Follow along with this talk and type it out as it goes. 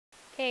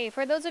Okay,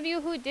 for those of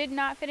you who did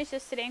not finish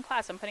this today in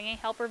class, I'm putting a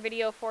helper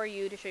video for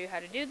you to show you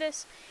how to do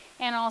this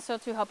and also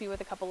to help you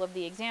with a couple of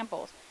the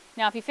examples.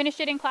 Now, if you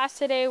finished it in class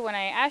today, when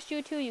I asked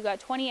you to, you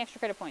got 20 extra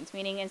credit points,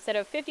 meaning instead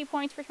of 50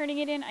 points for turning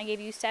it in, I gave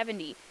you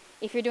 70.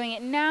 If you're doing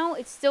it now,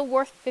 it's still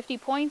worth 50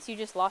 points. You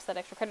just lost that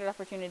extra credit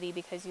opportunity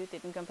because you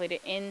didn't complete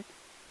it in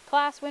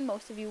class when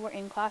most of you were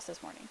in class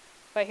this morning.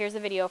 But here's the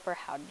video for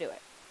how to do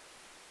it.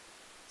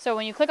 So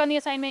when you click on the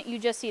assignment, you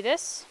just see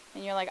this,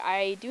 and you're like,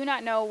 I do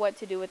not know what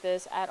to do with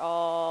this at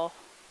all.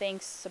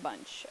 Thanks a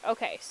bunch.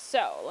 Okay,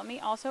 so let me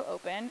also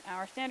open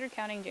our standard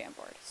counting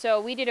Jamboard. So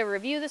we did a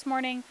review this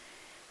morning.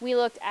 We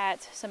looked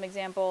at some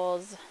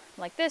examples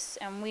like this,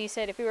 and we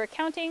said if we were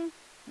counting,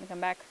 let me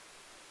come back.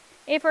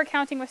 If we're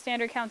counting with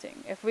standard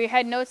counting, if we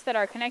had notes that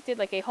are connected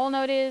like a whole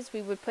note is,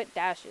 we would put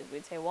dashes.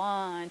 We'd say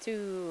 1,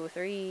 2,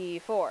 3,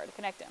 4 to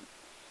connect them.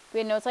 If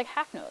we had notes like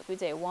half notes, we'd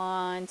say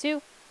 1, 2,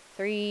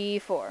 3,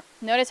 4.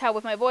 Notice how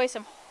with my voice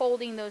I'm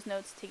holding those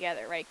notes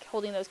together, right?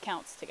 Holding those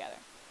counts together.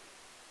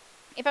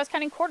 If I was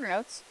counting quarter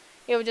notes,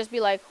 it would just be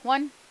like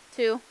 1,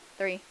 2,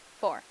 3,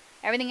 4.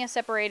 Everything is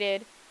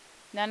separated.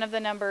 None of the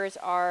numbers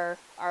are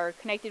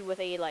connected with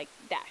a like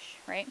dash,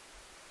 right?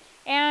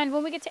 And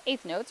when we get to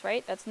eighth notes,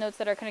 right? That's notes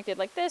that are connected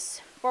like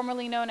this,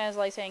 formerly known as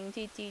like saying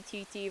T, T,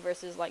 T, T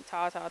versus like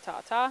ta, ta,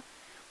 ta, ta.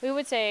 We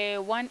would say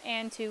 1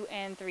 and 2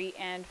 and 3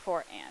 and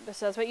 4 and.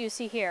 So that's what you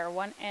see here,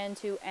 1 and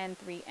 2 and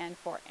 3 and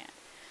 4 and.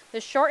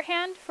 The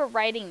shorthand for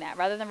writing that,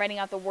 rather than writing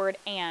out the word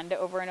and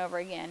over and over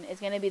again,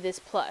 is going to be this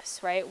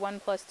plus, right? 1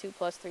 plus 2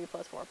 plus 3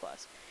 plus 4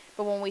 plus.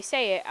 But when we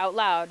say it out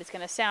loud, it's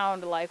going to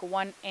sound like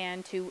 1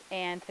 and 2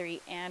 and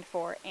 3 and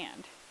 4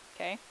 and.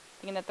 Okay?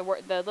 Thinking that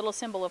the little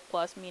symbol of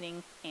plus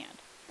meaning and.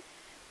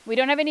 We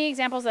don't have any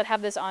examples that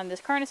have this on this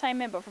current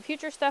assignment, but for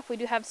future stuff, we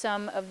do have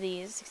some of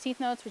these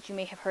 16th notes, which you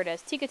may have heard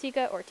as tika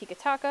tika or tika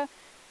taka,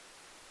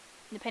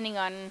 depending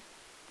on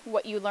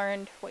what you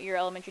learned, what your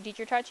elementary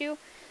teacher taught you.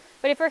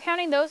 But if we're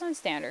counting those on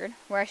standard,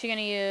 we're actually going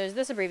to use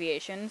this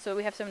abbreviation. So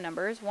we have some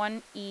numbers,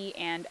 1, E,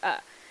 and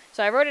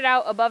So I wrote it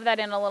out above that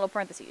in a little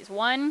parentheses.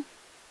 1,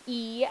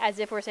 E, as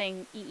if we're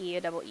saying E,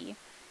 a double E.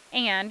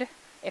 And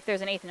if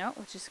there's an eighth note,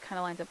 which just kind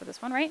of lines up with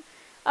this one, right?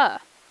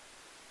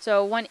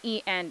 So 1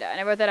 E and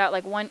I wrote that out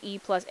like 1 E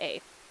plus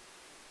A.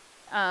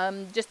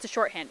 Just to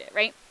shorthand it,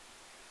 right?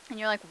 And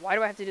you're like, why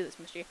do I have to do this,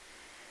 Miss G?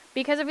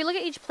 Because if we look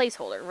at each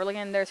placeholder, we're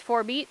looking, there's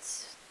 4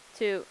 beats,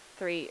 2,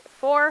 3,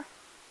 4,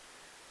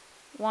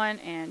 1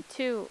 and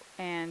 2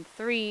 and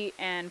 3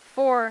 and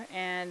 4,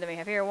 and then we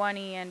have here 1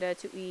 E and a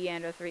 2 E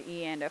and a 3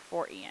 E and a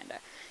 4 E and a.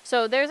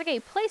 So there's like a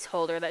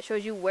placeholder that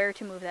shows you where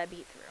to move that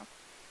beat through.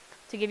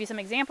 To give you some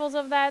examples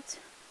of that,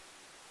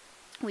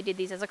 we did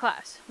these as a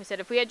class. We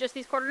said if we had just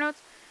these quarter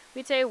notes,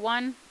 we'd say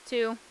 1,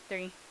 2,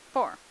 3,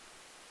 4.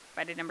 If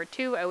I did number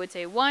 2, I would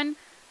say 1.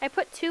 I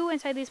put 2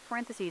 inside these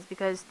parentheses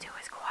because 2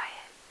 is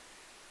quiet,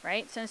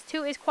 right? Since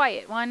 2 is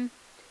quiet, 1,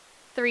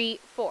 3,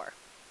 4.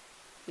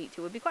 Beat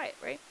 2 would be quiet,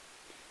 right?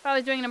 If I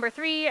was doing number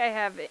 3, I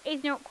have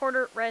eighth note,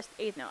 quarter, rest,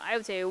 eighth note. I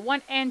would say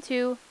 1 and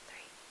 2, 3,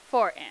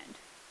 4 and,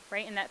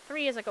 right? And that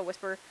 3 is like a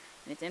whisper,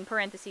 and it's in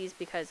parentheses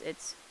because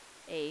it's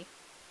a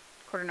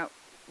quarter note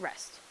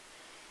rest.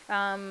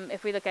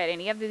 If we look at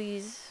any of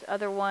these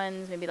other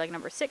ones, maybe like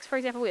number 6, for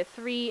example, we have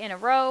 3 in a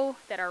row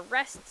that are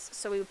rests.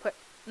 So we would put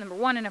number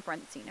 1 in a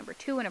parenthesis, number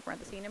 2 in a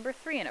parenthesis, number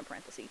 3 in a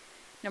parenthesis.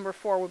 Number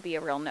 4 would be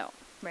a real note,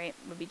 right?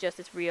 Would be just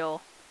its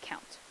real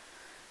count.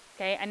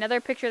 Okay,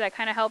 another picture that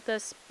kind of helped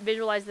us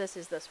visualize this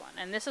is this one.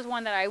 And this is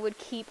one that I would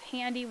keep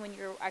handy when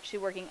you're actually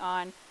working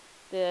on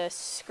the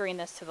screen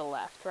that's to the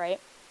left,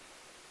 right?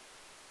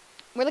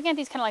 We're looking at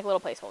these kind of like little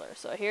placeholders.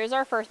 So here's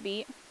our first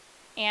beat.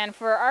 And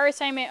for our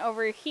assignment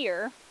over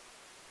here,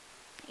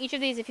 each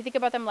of these, if you think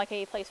about them like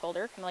a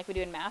placeholder, kind of like we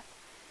do in math,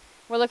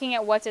 we're looking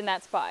at what's in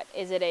that spot.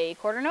 Is it a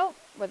quarter note,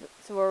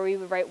 so where we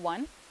would write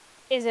 1?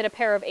 Is it a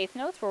pair of eighth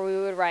notes, where we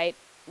would write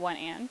 1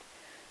 and?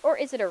 Or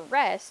is it a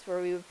rest, where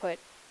we would put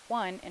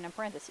 1 in a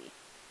parenthesis?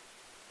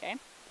 Okay?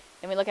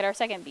 Then we look at our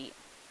second beat.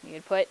 We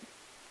would put,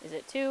 is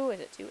it 2? Is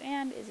it 2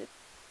 and? Is it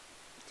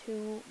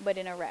 2 but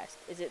in a rest?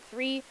 Is it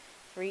 3?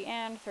 3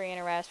 and, 3 in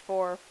a rest,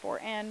 4, 4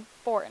 and,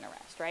 4 in a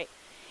rest, right?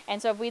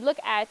 And so if we look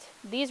at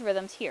these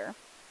rhythms here,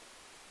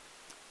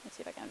 let's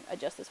see if I can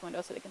adjust this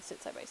window so they can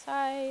sit side by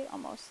side,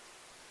 almost.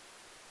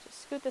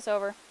 Just scoot this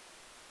over.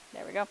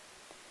 There we go.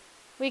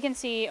 We can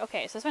see,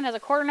 okay, so this one has a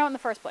quarter note in the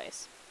first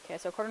place. Okay,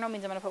 so quarter note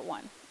means I'm going to put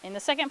 1. In the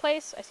second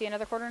place, I see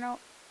another quarter note.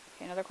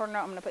 Okay, another quarter note,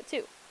 I'm going to put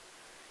 2.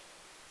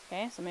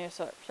 Okay, so maybe I'll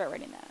start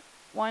writing that.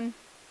 1,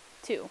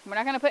 2. We're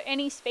not going to put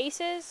any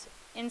spaces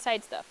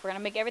inside stuff. We're going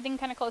to make everything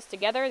kind of close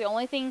together. The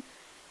only thing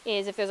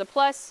is if there's a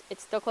plus,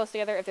 it's still close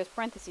together. If there's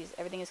parentheses,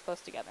 everything is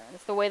close together.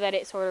 That's the way that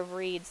it sort of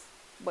reads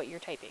what you're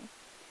typing.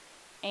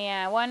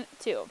 And 1,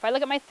 2. If I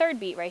look at my third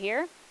beat right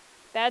here,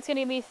 that's going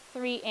to be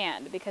 3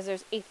 and, because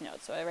there's eighth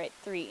notes. So I write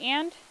 3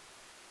 and,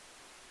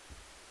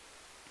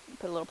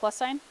 put a little plus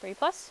sign, 3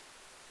 plus.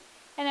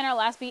 And then our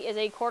last beat is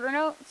a quarter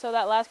note. So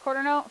that last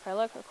quarter note, if I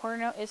look, a quarter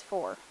note is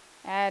 4.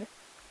 Add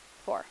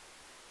 4.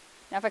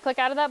 Now if I click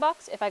out of that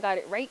box, if I got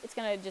it right, it's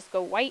going to just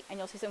go white and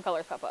you'll see some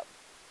colors pop up.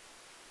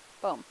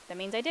 Boom. That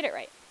means I did it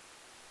right.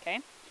 Okay.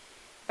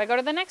 If I go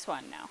to the next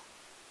one now,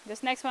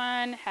 this next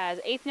one has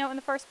eighth note in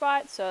the first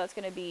spot, so that's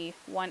going to be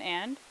 1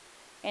 and.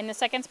 In the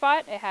second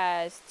spot, it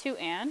has 2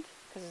 and,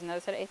 because there's another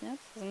set of eighth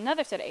notes. There's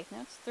another set of eighth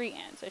notes, 3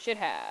 and. So it should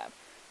have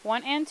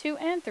 1 and, 2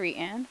 and, 3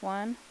 and.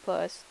 1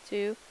 plus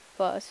 2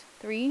 plus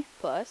 3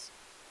 plus,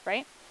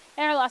 right?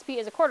 And our last beat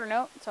is a quarter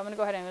note, so I'm going to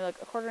go ahead and look.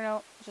 A quarter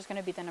note is just going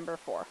to be the number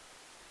 4.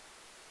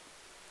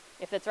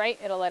 If it's right,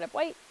 it'll light up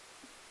white.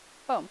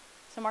 Boom.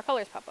 Some more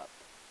colors pop up.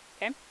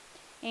 Okay?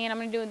 And I'm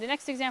going to do the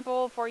next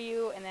example for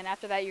you, and then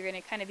after that you're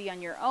going to kind of be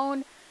on your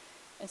own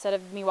instead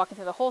of me walking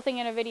through the whole thing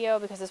in a video,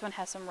 because this one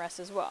has some rest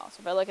as well. So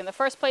if I look in the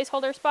first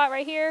placeholder spot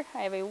right here,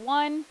 I have a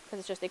 1 because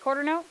it's just a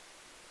quarter note.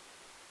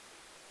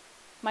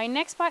 My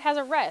next spot has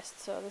a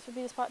rest, so this would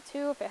be the spot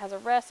 2. If it has a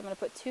rest, I'm going to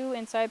put 2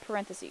 inside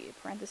parenthesis,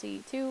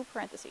 parenthesis, 2,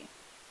 parenthesis.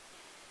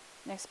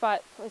 Next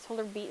spot,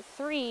 placeholder beat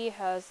 3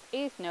 has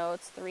eighth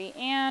notes, 3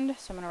 and,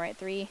 so I'm going to write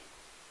 3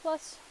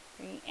 plus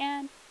 3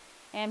 and.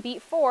 And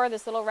beat 4,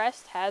 this little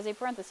rest, has a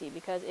parenthesis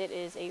because it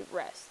is a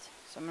rest.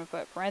 So I'm going to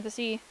put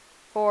parenthesis,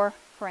 4,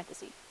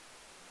 parenthesis.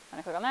 I'm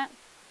going to click on that.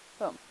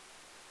 Boom.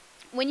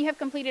 When you have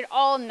completed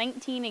all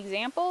 19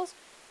 examples,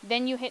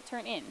 then you hit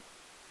turn in.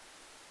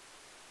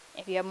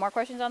 If you have more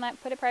questions on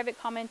that, put a private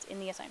comment in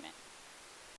the assignment.